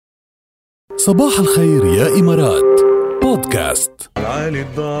صباح الخير يا إمارات بودكاست. العالي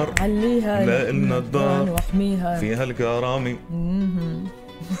الدار عليها لا إلنا الدار واحميها فيها الكرامي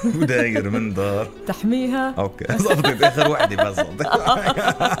وداير من دار تحميها. اوكي ضبطت اخر وحده بس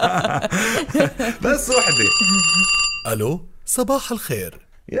بس وحده. ألو صباح الخير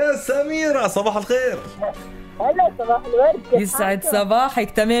يا سميرة صباح الخير. هلا صباح الورد. يسعد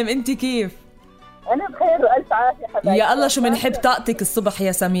صباحك. تمام، انت كيف؟ انا بخير والف عافيه حبايبي. يا الله شو بنحب طاقتك الصبح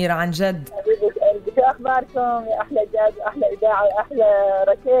يا سميرة، عن جد. حبيبه قلبي، شو اخباركم يا احلى جاز واحلى اذاعه واحلى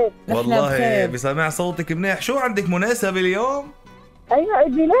ركيب؟ والله بخير. بسمع صوتك منيح. شو عندك مناسبة اليوم؟ ايوه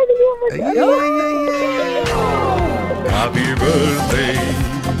عيد ميلاد اليوم. Happy birthday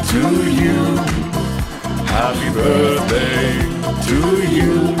to you. Happy birthday to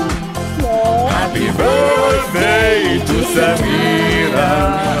you. Happy birthday to Samira.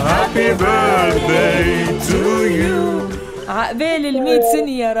 Happy birthday to you. عقبال 100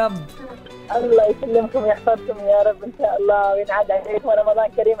 سنة يا رب. الله يسلمكم ويحفظكم يا رب ان شاء الله، وينعاد عليكم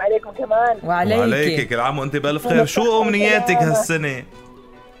ورمضان كريم عليكم كمان. وعليك كل عام وانت بألف خير. شو أمنياتك هالسنة؟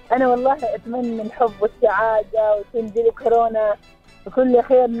 انا والله اتمنى الحب والسعاده وتنزل كورونا بكل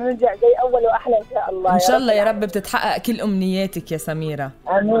خير، نرجع زي اول واحلى ان شاء الله. ان شاء الله يا رب بتتحقق كل امنياتك يا سميرة.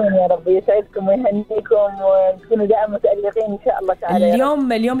 امين يا رب. يسعدكم ويهنيكم وتكونوا دائما متألقين ان شاء الله تعالى.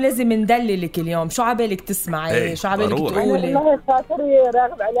 اليوم لازم ندللك. اليوم شو عبالك تسمعي؟ شو عبالك تقولي؟ والله خاطري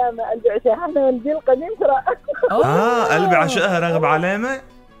راغب علامه قلبي عشاها والجيل القديم ترى. قلبي عشقها راغب علامة.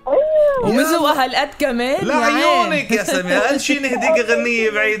 ومزوقها هالقد كمان. لا عيونك يا سميرة. أقل شي نهديك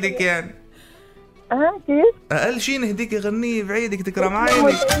غنية بعيدك يعني. كيف؟ أقل شي نهديك غنية بعيدك تكرم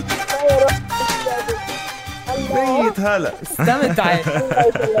عينك. بيت هلا استمتعي.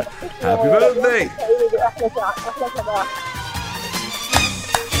 هابي بيرثداي. احلى صباح.